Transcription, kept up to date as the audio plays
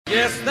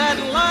Yes, that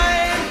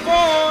line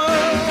falls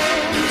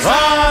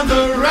On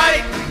the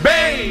right,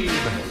 babe.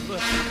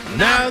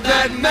 Now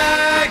that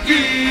Maggie's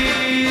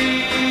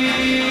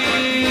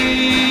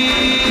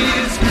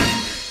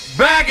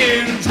back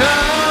in town.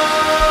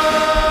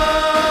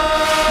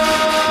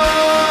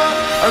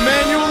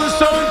 Emmanuel is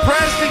so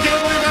impressed he can't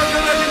believe how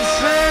good I can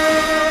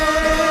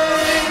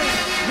sing.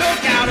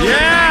 Look out,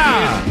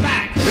 Yeah. Maggie's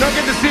back. You don't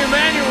get to see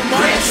Emmanuel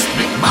much.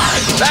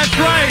 That's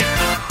right.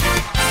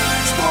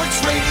 Sports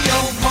Radio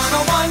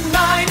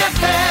 101.9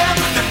 FM.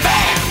 The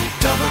Fan.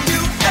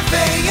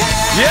 WFAN.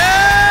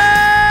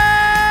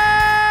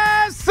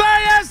 Yes, sir,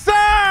 yes,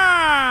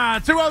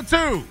 sir.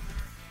 202.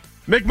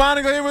 Mick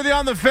Monagle here with you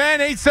on the Fan.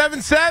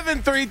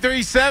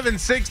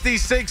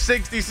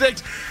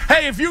 877-337-6666.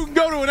 Hey, if you can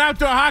go to an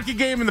outdoor hockey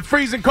game in the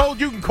freezing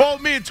cold, you can call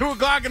me at 2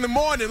 o'clock in the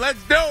morning.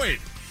 Let's do it.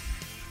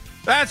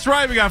 That's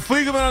right. We got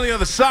Fliegelman on the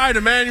other side.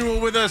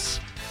 Emmanuel with us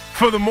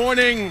for the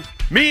morning.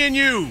 Me and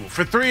you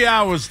for 3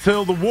 hours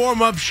till the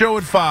warm-up show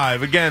at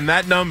 5. Again,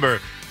 that number,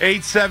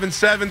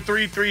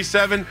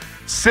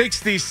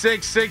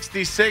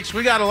 877-337-6666.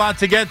 We got a lot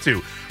to get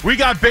to. We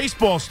got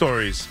baseball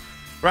stories,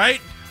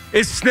 right?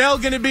 Is Snell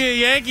going to be a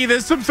Yankee?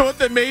 There's some thought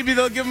that maybe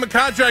they'll give him a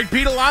contract.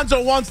 Pete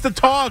Alonso wants to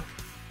talk.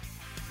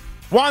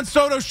 Juan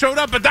Soto showed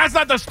up, but that's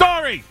not the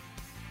story.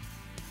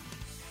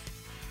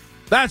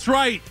 That's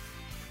right.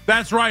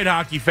 That's right,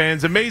 hockey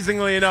fans.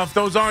 Amazingly enough,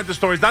 those aren't the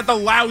stories. Not the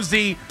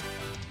lousy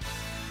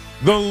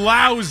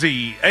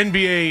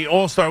NBA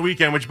All-Star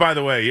Weekend, which, by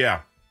the way,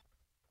 yeah.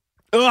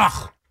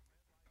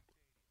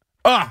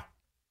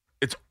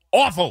 It's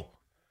awful.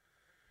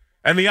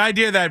 And the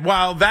idea that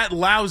while that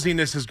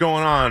lousiness is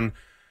going on,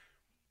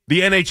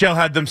 the NHL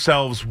had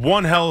themselves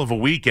one hell of a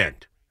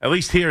weekend. At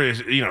least here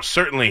is,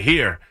 certainly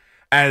here,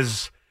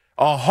 as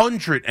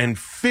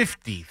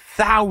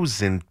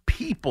 150,000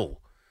 people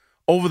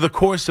over the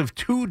course of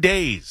 2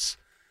 days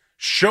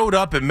showed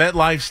up at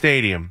MetLife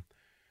Stadium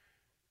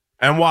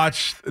and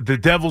watched the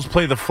Devils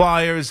play the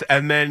Flyers,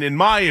 and then, in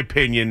my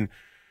opinion,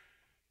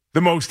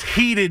 the most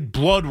heated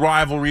blood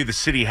rivalry the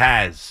city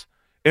has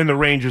in the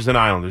Rangers and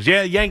Islanders.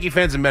 Yeah, Yankee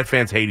fans and Met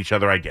fans hate each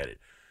other. I get it.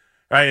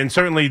 Right? And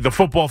certainly the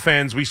football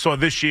fans we saw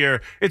this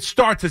year, it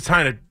starts to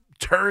kind of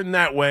turn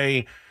that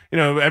way.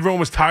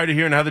 Everyone was tired of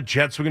hearing how the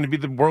Jets were going to be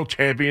the world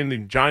champion, the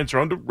Giants are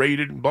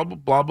underrated, and blah, blah,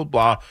 blah, blah,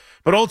 blah.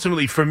 But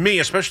ultimately, for me,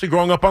 especially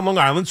growing up on Long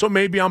Island, so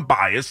maybe I'm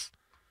biased,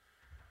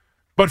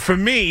 but for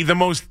me, the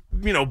most,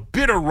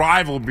 bitter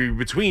rivalry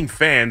between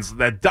fans of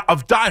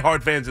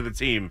diehard fans of the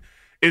team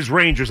is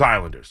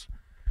Rangers-Islanders.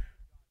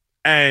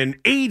 And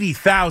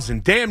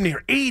 80,000, damn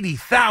near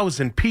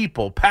 80,000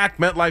 people packed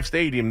MetLife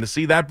Stadium to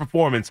see that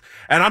performance.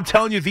 And I'm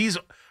telling you, these,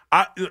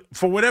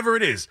 for whatever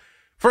it is,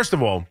 first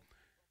of all,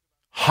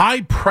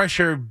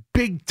 high-pressure,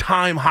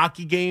 big-time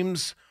hockey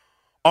games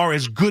are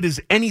as good as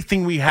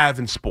anything we have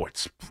in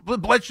sports.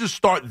 Let's just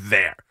start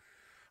there,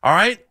 all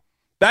right?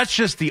 That's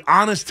just the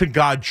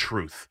honest-to-God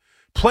truth.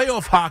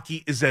 Playoff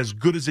hockey is as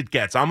good as it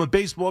gets. I'm a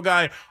baseball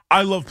guy.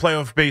 I love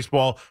playoff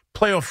baseball.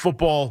 Playoff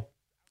football,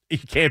 you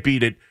can't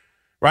beat it,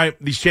 right?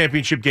 These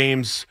championship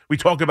games, we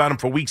talk about them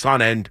for weeks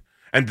on end,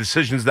 and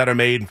decisions that are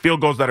made, and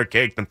field goals that are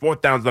kicked, and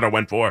fourth downs that are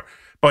went for.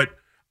 But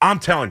I'm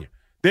telling you,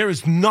 there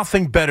is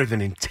nothing better than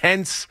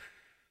intense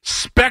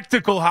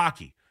spectacle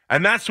hockey.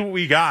 And that's what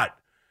we got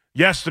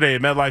yesterday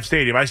at MetLife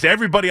Stadium. I see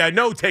everybody I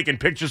know taking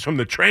pictures from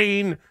the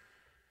train,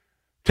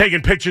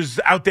 taking pictures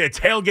out there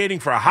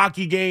tailgating for a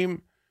hockey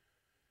game.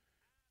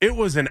 It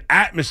was an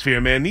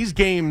atmosphere, man. These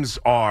games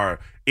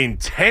are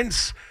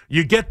intense.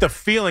 You get the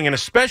feeling, and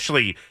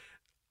especially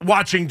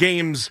watching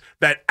games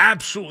that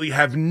absolutely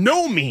have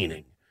no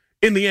meaning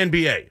in the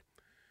NBA.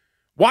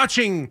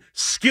 Watching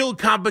skill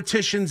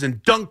competitions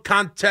and dunk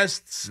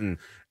contests and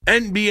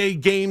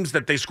NBA games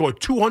that they score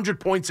 200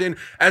 points in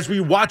as we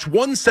watch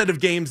one set of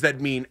games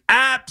that mean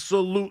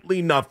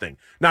absolutely nothing.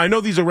 Now, I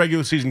know these are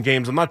regular season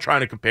games. I'm not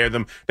trying to compare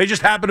them. They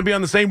just happen to be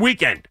on the same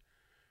weekend.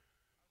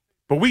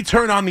 But we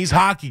turn on these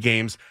hockey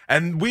games,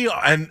 and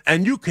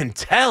you can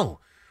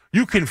tell.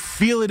 You can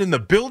feel it in the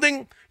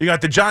building. You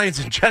got the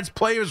Giants and Jets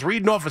players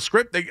reading off a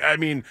script. I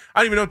don't even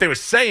know what they were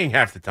saying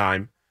half the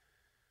time.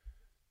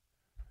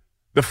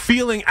 The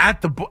feeling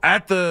at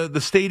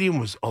the stadium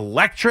was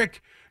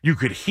electric. You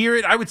could hear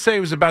it. I would say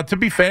it was about, to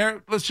be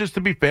fair, I would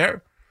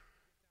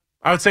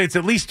say it's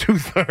at least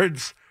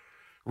 2/3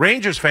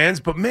 Rangers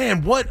fans. But,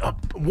 man, what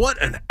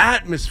an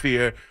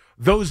atmosphere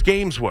those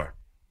games were.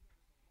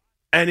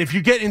 And if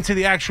you get into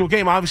the actual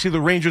game, obviously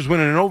the Rangers win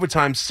in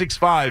overtime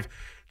 6-5.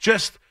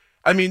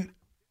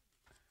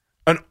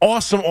 An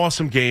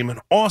awesome game,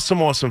 an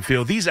awesome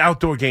feel. These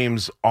outdoor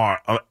games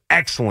are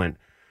excellent.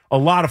 A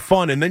lot of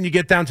fun. And then you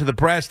get down to the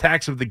brass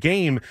tacks of the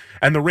game,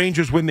 and the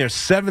Rangers win their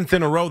 7th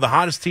in a row, the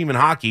hottest team in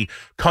hockey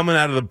coming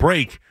out of the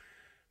break.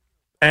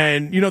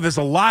 And, there's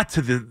a lot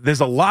to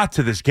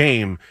this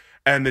game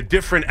and the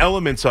different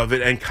elements of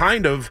it, and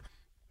kind of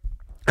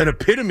an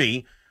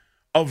epitome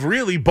of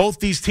really both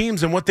these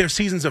teams and what their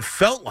seasons have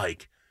felt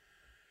like.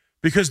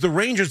 because the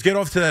Rangers get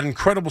off to that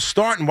incredible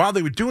start, and while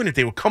they were doing it,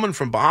 they were coming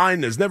from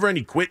behind. There's never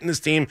any quit in this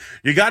team.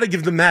 You got to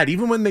give them that,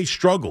 even when they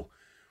struggle.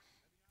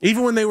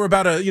 Even when they were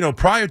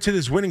prior to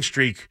this winning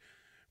streak,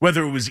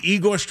 whether it was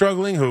Igor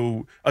struggling,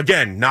 who,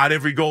 again, not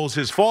every goal is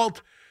his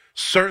fault.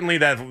 Certainly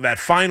that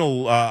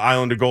final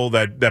Islander goal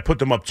that put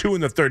them up 2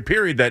 in the third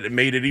period that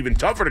made it even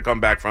tougher to come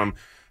back from,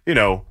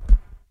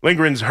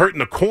 Lindgren's hurt in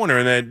the corner.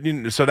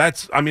 And so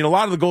that's, a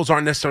lot of the goals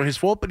aren't necessarily his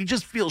fault, but he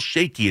just feels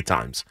shaky at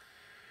times.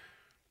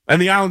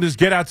 And the Islanders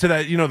get out to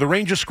that, the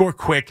Rangers score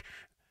quick.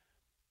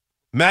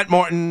 Matt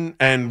Martin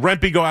and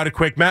Rempe go out of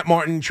quick. Matt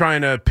Martin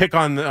trying to pick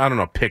on,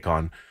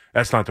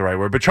 that's not the right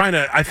word, but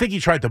I think he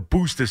tried to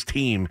boost his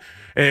team.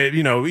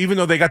 Even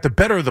though they got the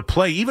better of the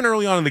play, even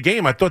early on in the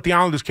game, I thought the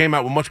Islanders came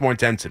out with much more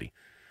intensity.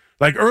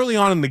 Like early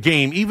on in the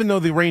game, even though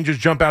the Rangers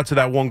jump out to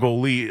that 1-goal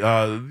lead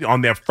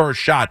on their first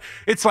shot,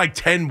 it's like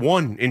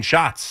 10-1 in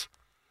shots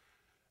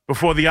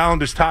before the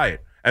Islanders tie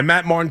it. And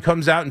Matt Martin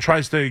comes out and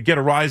tries to get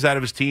a rise out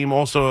of his team,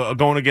 also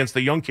going against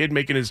a young kid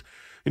making his,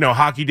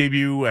 hockey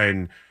debut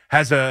and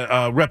has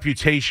a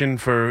reputation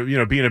for,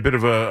 being a bit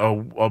of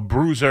a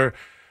bruiser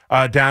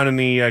down in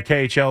the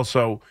KHL.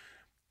 So,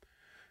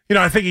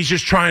 I think he's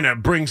just trying to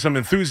bring some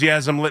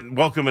enthusiasm,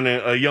 welcoming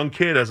a young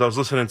kid. As I was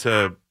listening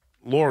to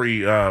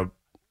Laurie and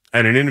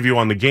an interview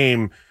on the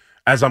game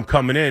as I'm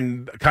coming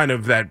in, kind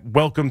of that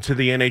welcome to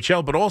the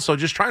NHL, but also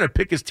just trying to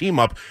pick his team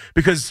up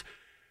because –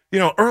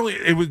 early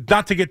it was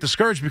not to get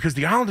discouraged because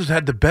the Islanders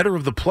had the better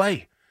of the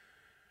play.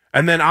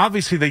 And then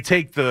obviously they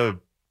take the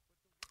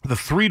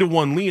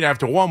 3-1 lead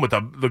after one with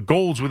the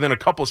goals within a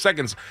couple of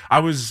seconds. I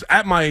was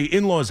at my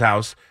in-laws'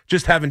 house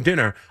just having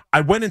dinner.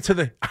 I went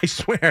into I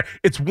swear,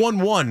 it's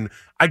 1-1.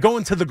 I go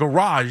into the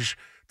garage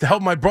to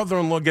help my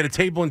brother-in-law get a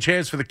table and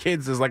chairs for the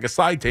kids. There's like a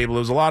side table. There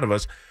was a lot of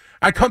us.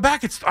 I come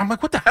back. I'm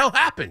like, what the hell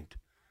happened?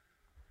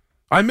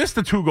 I missed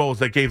the 2 goals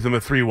that gave them a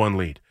 3-1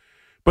 lead.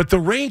 But the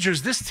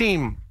Rangers, this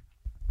team,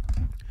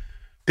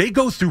 they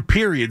go through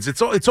periods.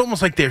 It's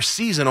almost like their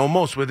season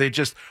almost where they're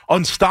just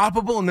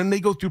unstoppable, and then they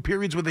go through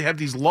periods where they have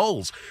these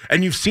lulls.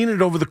 And you've seen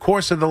it over the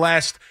course of the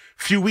last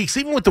few weeks,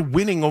 even with the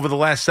winning over the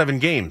last 7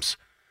 games.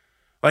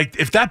 Like,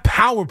 if that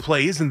power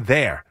play isn't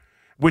there,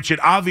 which it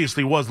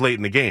obviously was late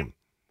in the game,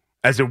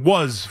 as it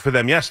was for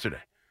them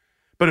yesterday.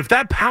 But if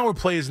that power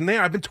play isn't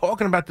there, I've been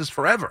talking about this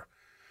forever.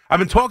 I've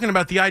been talking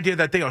about the idea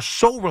that they are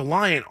so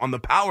reliant on the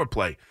power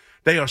play.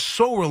 They are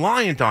so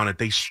reliant on it.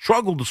 They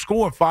struggled to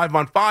score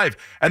 5-on-5,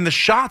 and the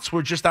shots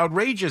were just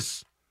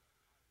outrageous.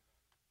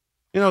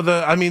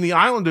 The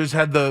Islanders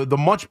had the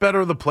much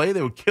better of the play.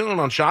 They were killing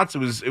on shots. It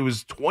was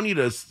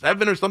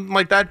 20-7 or something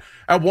like that.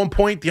 At one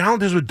point, the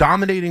Islanders were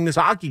dominating this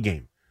hockey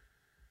game.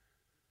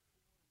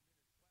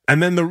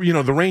 And then the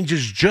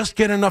Rangers just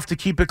get enough to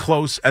keep it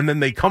close, and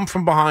then they come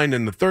from behind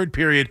in the third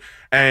period,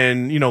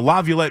 and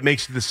Laviolette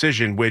makes the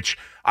decision, which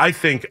I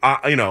think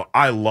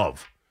I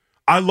love.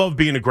 I love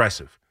being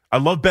aggressive. I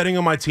love betting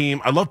on my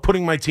team. I love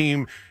putting my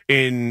team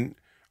in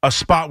a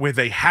spot where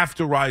they have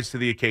to rise to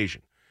the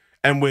occasion.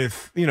 And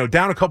with,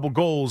 down a couple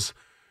goals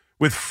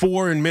with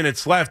 4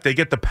 minutes left, they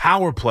get the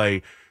power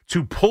play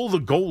to pull the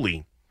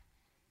goalie,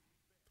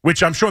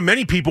 which I'm sure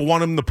many people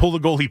want him to pull the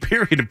goalie,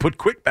 period, and put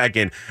Quick back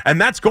in.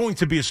 And that's going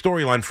to be a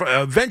storyline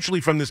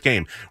eventually from this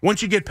game.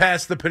 Once you get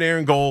past the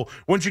Panarin goal,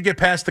 once you get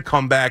past the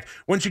comeback,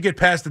 once you get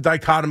past the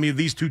dichotomy of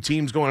these two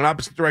teams going in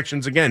opposite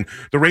directions again,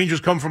 the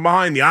Rangers come from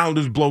behind, the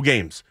Islanders blow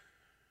games.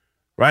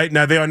 Right?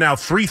 Now, they are now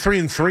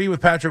 3-3-3 with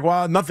Patrick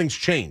Roy. Nothing's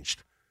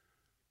changed.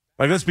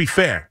 Like, let's be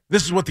fair.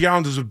 This is what the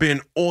Islanders have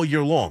been all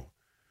year long.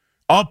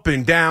 Up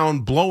and down,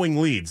 blowing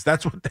leads.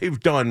 That's what they've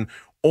done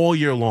all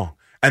year long.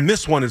 And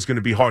this one is going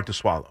to be hard to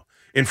swallow.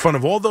 In front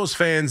of all those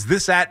fans,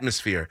 this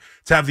atmosphere,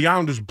 to have the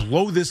Islanders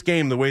blow this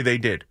game the way they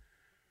did.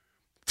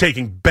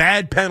 Taking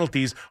bad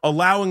penalties,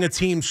 allowing a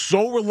team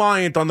so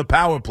reliant on the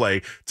power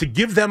play to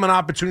give them an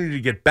opportunity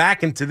to get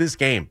back into this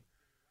game.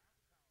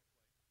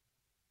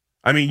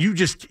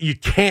 You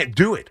can't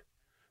do it.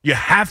 You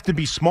have to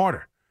be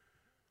smarter.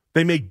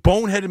 They make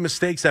boneheaded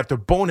mistakes after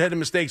boneheaded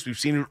mistakes. We've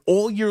seen it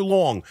all year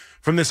long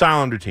from this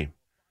Islander team.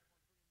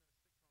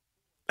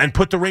 And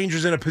put the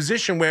Rangers in a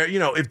position where,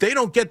 if they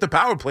don't get the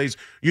power plays,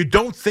 you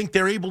don't think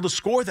they're able to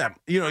score them.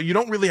 You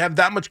don't really have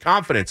that much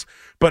confidence.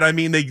 But,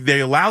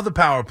 they allow the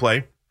power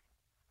play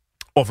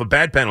off of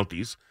bad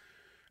penalties.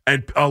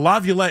 And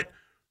Laviolette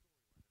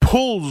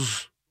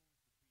pulls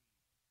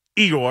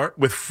Igor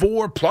with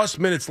 4+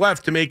 minutes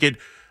left to make it,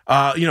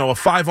 a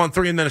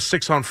 5-on-3 and then a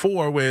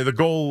 6-on-4 where the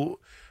goal,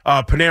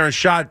 Panarin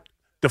shot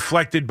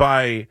deflected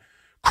by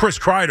Chris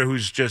Kreider,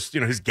 who's just,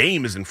 his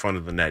game is in front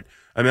of the net.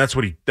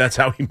 That's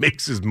how he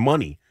makes his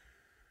money.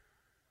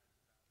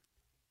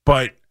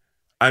 But,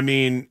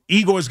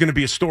 Igor is going to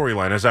be a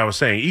storyline, as I was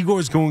saying. Igor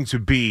is going to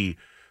be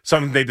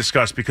something they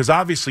discuss because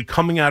obviously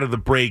coming out of the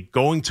break,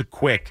 going to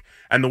Quick,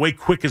 and the way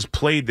Quick has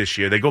played this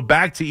year, they go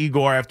back to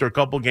Igor after a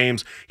couple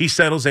games. He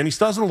settles in. He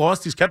still hasn't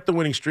lost. He's kept the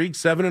winning streak,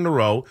 7 in a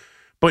row.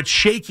 But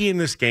shaky in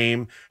this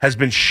game, has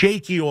been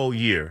shaky all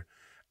year.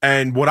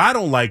 And what I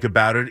don't like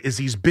about it is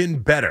he's been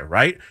better,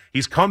 right?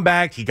 He's come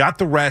back. He got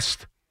the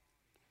rest.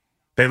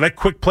 They let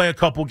Quick play a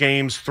couple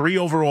games, 3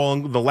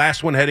 overall, the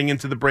last one heading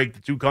into the break,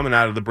 the 2 coming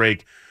out of the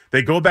break.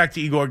 They go back to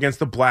Igor against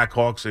the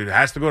Blackhawks. It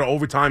has to go to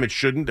overtime. It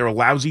shouldn't. They're a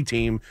lousy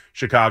team,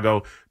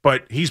 Chicago.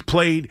 But he's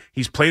played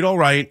all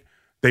right.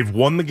 They've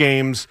won the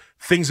games.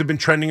 Things have been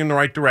trending in the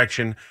right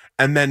direction.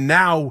 And then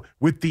now,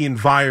 with the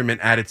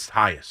environment at its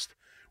highest,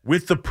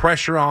 with the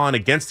pressure on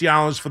against the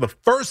Islanders for the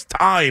first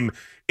time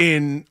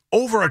in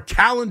over a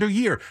calendar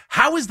year,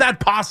 how is that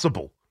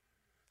possible?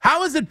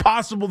 How is it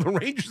possible the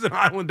Rangers and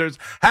Islanders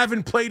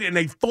haven't played in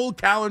a full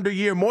calendar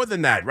year? More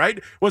than that, right?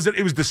 It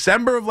was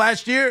December of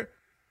last year?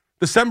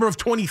 December of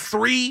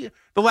 23,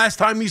 the last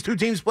time these two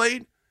teams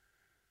played?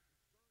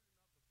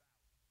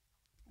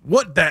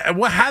 How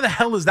the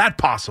hell is that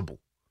possible?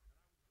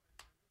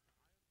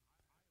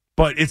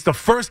 But it's the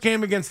first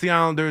game against the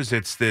Islanders.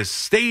 It's this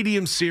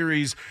stadium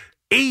series,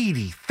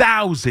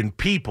 80,000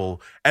 people,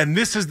 and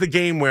this is the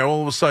game where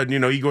all of a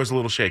sudden, Igor's a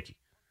little shaky.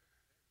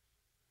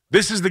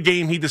 This is the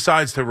game he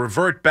decides to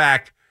revert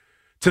back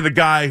to the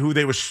guy who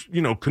they were,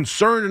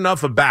 concerned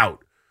enough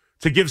about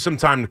to give some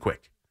time to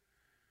Quick.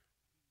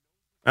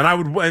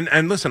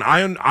 And listen,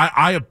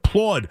 I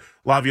applaud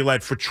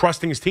Laviolette for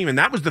trusting his team, and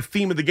that was the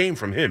theme of the game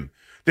from him.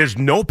 There's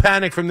no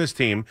panic from this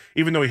team,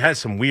 even though he has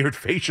some weird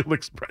facial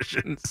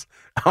expressions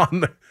on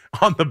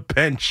the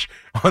bench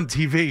on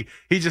TV.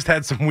 He just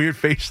had some weird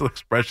facial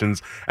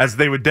expressions as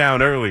they were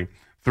down early,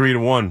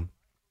 3-1.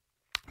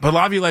 But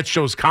Laviolette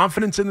shows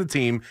confidence in the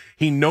team.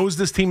 He knows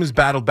this team has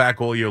battled back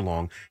all year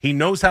long. He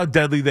knows how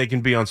deadly they can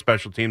be on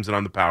special teams and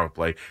on the power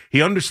play.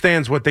 He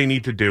understands what they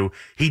need to do.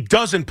 He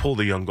doesn't pull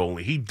the young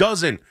goalie. He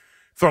doesn't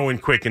throw in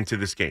Quick into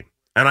this game.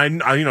 And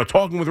I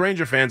talking with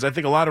Ranger fans, I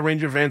think a lot of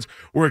Ranger fans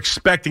were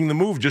expecting the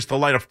move just to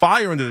light a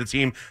fire into the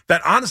team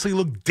that honestly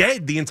looked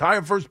dead the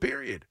entire first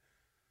period.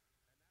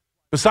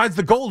 Besides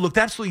the goal, looked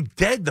absolutely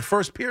dead the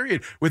first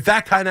period with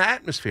that kind of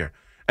atmosphere.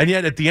 And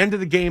yet at the end of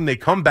the game, they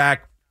come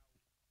back.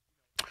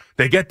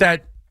 They get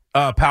that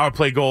power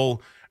play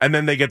goal, and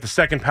then they get the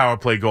second power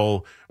play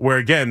goal where,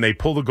 again, they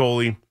pull the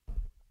goalie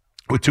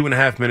with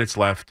 2.5 minutes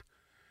left.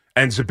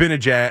 And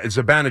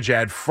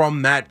Zibanejad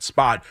from that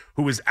spot,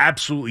 who is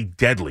absolutely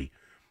deadly.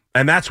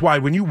 And that's why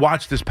when you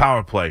watch this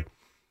power play,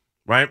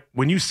 right,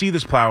 when you see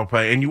this power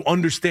play and you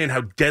understand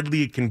how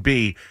deadly it can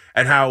be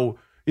and how,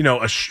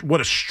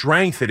 what a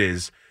strength it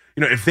is,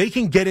 if they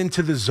can get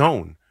into the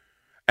zone,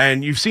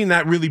 and you've seen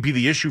that really be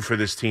the issue for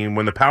this team.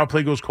 When the power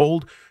play goes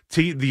cold,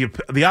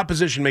 the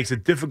opposition makes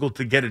it difficult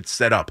to get it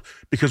set up.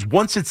 Because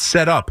once it's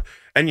set up,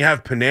 and you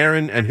have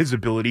Panarin and his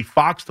ability,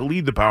 Fox to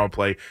lead the power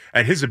play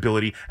and his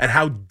ability, and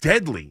how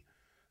deadly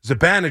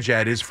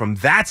Zibanejad is from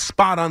that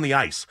spot on the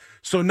ice.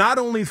 So not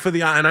only for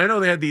and I know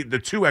they had the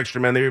 2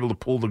 extra men, they were able to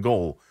pull the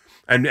goal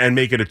and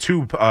make it a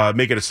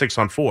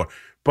 6-on-4.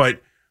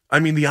 But,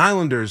 the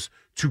Islanders,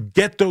 to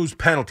get those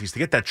penalties, to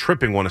get that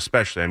tripping one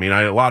especially.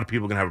 A lot of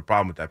people can have a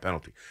problem with that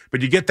penalty.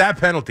 But you get that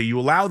penalty, you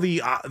allow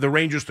the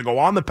Rangers to go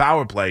on the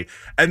power play,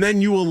 and then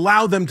you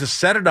allow them to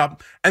set it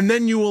up, and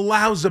then you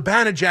allow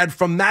Zibanejad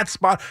from that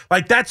spot.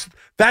 Like, that's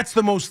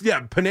the most,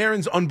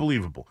 Panarin's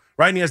unbelievable,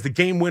 right? And he has the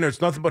game winner. It's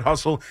nothing but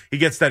hustle. He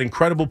gets that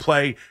incredible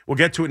play. We'll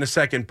get to it in a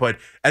second. But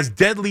as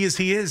deadly as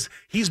he is,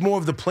 he's more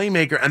of the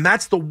playmaker, and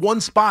that's the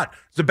one spot.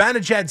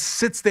 Zibanejad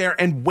sits there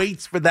and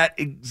waits for that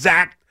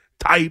exact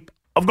type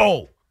of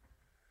goal.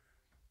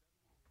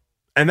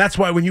 And that's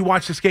why when you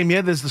watch this game,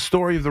 there's the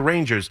story of the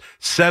Rangers.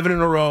 7 in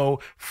a row,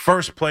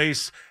 first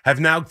place, have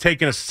now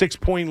taken a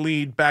 6-point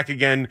lead back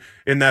again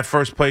in that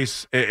first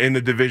place in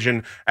the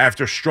division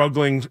after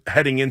struggling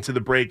heading into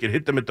the break. It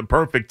hit them at the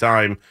perfect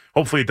time.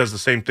 Hopefully it does the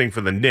same thing for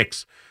the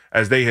Knicks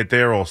as they hit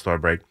their All-Star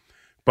break.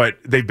 But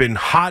they've been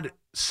hot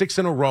 6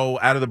 in a row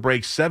out of the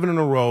break, 7 in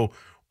a row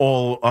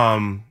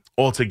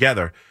all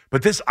together.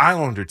 But this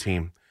Islander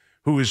team,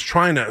 who's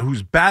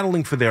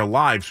battling for their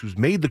lives, who's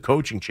made the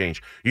coaching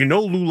change. Lou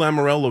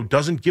Lamoriello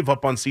doesn't give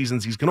up on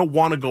seasons. He's going to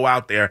want to go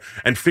out there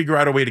and figure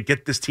out a way to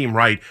get this team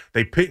right.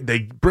 They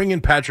bring in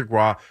Patrick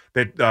Roy.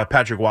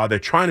 They're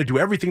trying to do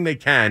everything they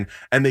can,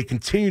 and they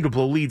continue to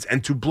blow leads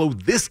and to blow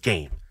this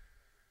game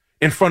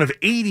in front of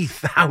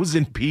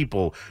 80,000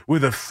 people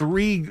with a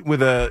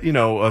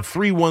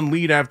 3-1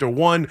 lead after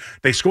one.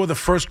 They score the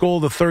first goal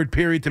of the third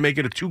period to make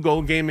it a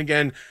 2-goal game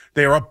again.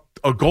 They are up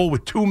a goal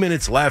with 2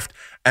 minutes left,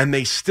 and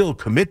they still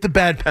commit the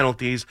bad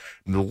penalties,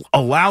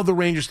 allow the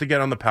Rangers to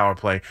get on the power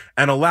play,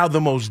 and allow the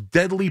most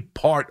deadly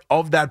part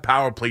of that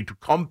power play to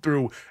come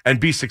through and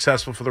be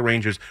successful for the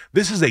Rangers.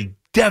 This is a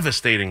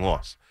devastating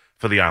loss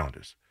for the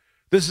Islanders.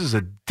 This is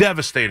a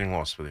devastating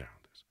loss for the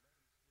Islanders.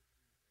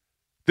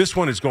 This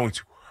one is going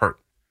to hurt.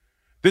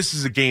 This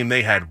is a game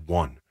they had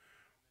won.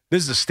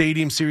 This is a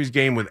Stadium Series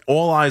game with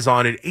all eyes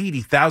on it,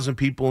 80,000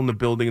 people in the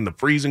building in the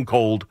freezing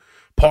cold,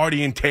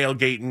 partying,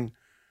 tailgating.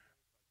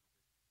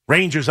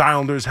 Rangers,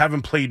 Islanders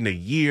haven't played in a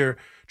year.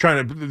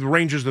 The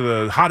Rangers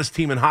are the hottest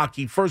team in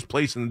hockey, first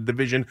place in the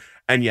division,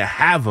 and you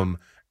have them,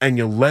 and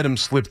you let them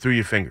slip through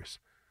your fingers.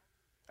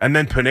 And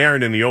then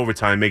Panarin in the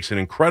overtime makes an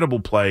incredible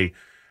play,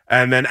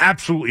 and then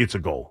absolutely it's a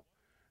goal.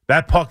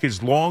 That puck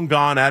is long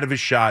gone out of his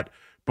shot.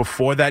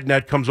 before that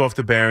net comes off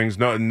the bearings.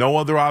 No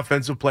other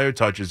offensive player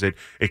touches it.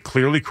 It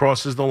clearly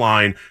crosses the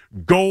line.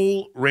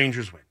 Goal,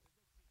 Rangers win.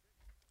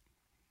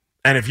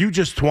 And if you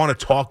just want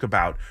to talk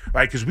about,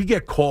 right, because we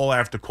get call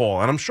after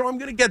call, and I'm sure I'm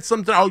going to get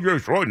something. Oh,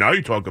 yes, right, now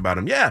you talk about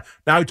him. Yeah,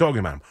 now you're talking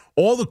about him.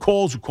 All the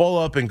calls who call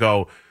up and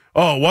go,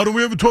 oh, why don't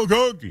we ever talk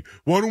hockey?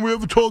 Why don't we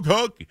ever talk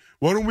hockey?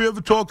 Why don't we ever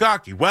talk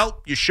hockey?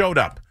 Well, you showed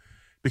up.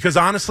 Because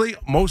honestly,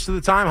 most of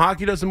the time,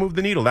 hockey doesn't move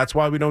the needle. That's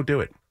why we don't do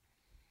it.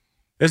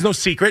 There's no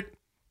secret.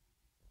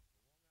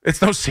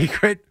 It's no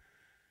secret.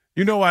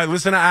 You know, I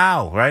listen to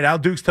Al, right? Al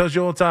Dukes tells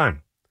you all the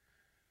time.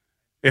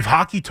 If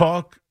hockey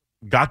talk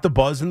got the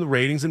buzz and the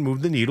ratings and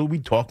moved the needle,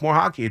 we'd talk more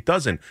hockey. It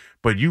doesn't.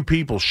 But you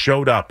people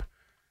showed up.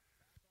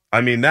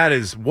 I mean, that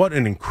is what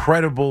an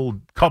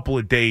incredible couple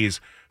of days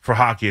for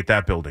hockey at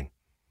that building.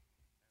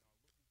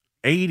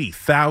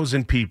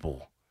 80,000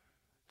 people.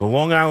 The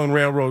Long Island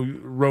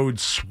Railroad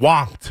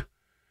swamped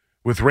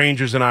with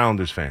Rangers and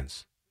Islanders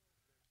fans.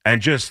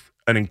 And just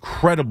an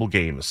incredible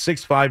game. A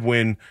 6-5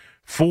 win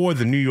for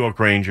the New York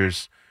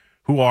Rangers,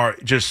 who are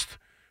just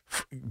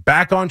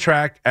back on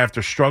track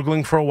after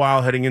struggling for a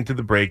while heading into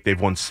the break. They've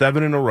won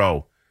 7 in a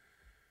row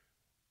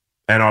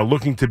and are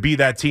looking to be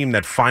that team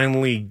that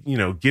finally,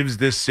 gives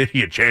this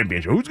city a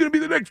championship. Who's going to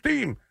be the next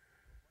team?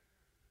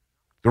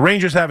 The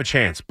Rangers have a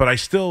chance, but I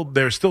still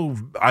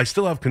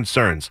have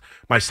concerns.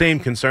 My same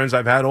concerns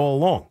I've had all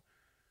along.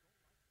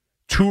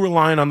 Too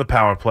reliant on the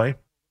power play.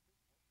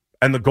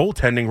 And the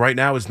goaltending right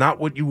now is not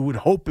what you would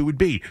hope it would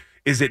be.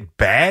 Is it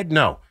bad?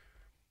 No.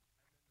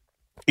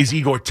 Is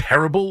Igor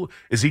terrible?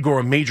 Is Igor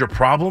a major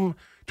problem?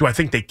 Do I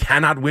think they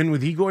cannot win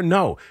with Igor?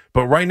 No.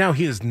 But right now,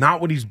 he is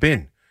not what he's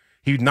been.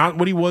 He's not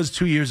what he was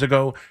 2 years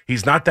ago.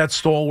 He's not that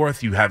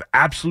stalwart you have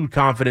absolute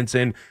confidence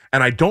in.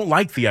 And I don't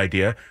like the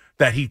idea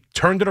that he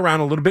turned it around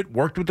a little bit,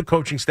 worked with the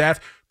coaching staff,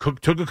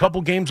 took a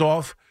couple games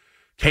off,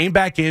 came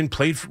back in,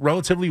 played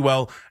relatively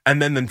well, and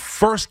then the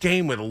first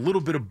game with a little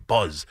bit of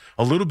buzz,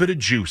 a little bit of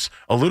juice,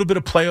 a little bit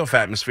of playoff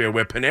atmosphere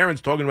where Panarin's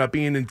talking about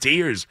being in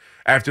tears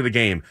after the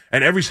game,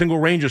 and every single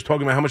Ranger's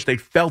talking about how much they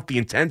felt the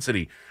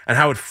intensity and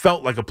how it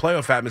felt like a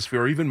playoff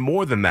atmosphere, or even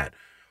more than that.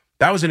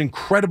 That was an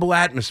incredible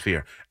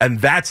atmosphere,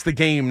 and that's the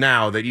game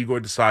now that Igor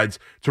decides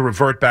to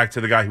revert back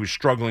to the guy who was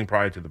struggling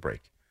prior to the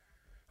break.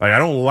 Like, I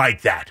don't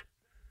like that.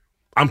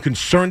 I'm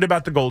concerned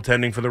about the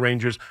goaltending for the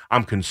Rangers.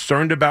 I'm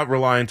concerned about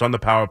reliance on the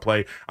power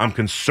play. I'm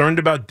concerned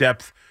about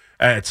depth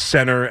at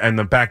center and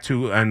the back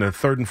two and the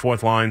third and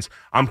fourth lines.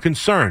 I'm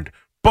concerned,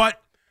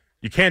 but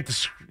you can't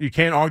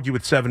argue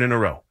with 7 in a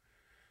row.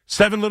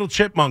 7 little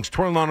chipmunks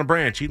twirling on a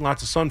branch, eating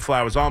lots of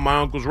sunflowers on my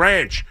uncle's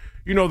ranch.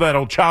 You know that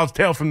old child's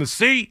tale from the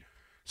sea.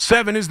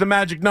 7 is the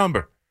magic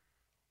number.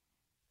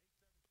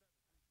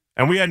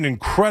 And we had an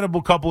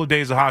incredible couple of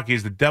days of hockey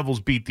as the Devils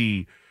beat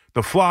the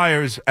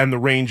Flyers and the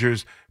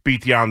Rangers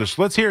beat the Islanders.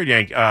 So let's hear it,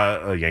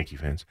 Yankee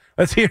fans.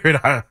 Let's hear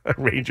it,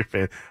 Ranger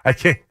fans. I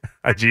can't.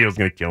 Gio's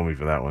going to kill me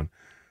for that one.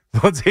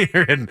 Let's hear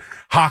it,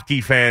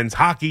 hockey fans.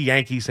 Hockey,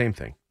 Yankee, same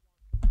thing.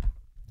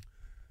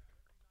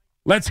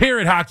 Let's hear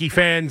it, hockey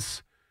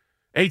fans.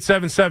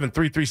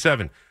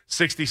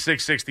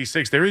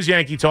 877-337-6666. There is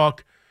Yankee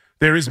talk.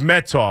 There is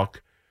Met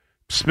talk,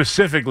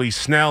 specifically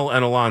Snell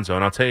and Alonso,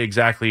 and I'll tell you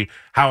exactly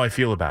how I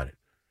feel about it.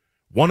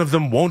 One of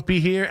them won't be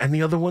here, and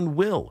the other one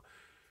will.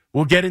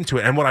 We'll get into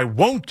it. And what I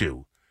won't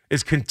do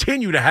is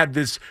continue to have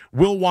this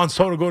Will wants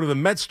to go to the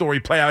Mets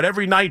story play out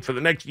every night for the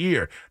next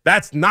year.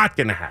 That's not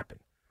going to happen.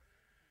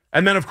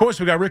 And then, of course,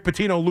 we got Rick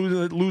Pitino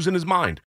losing his mind.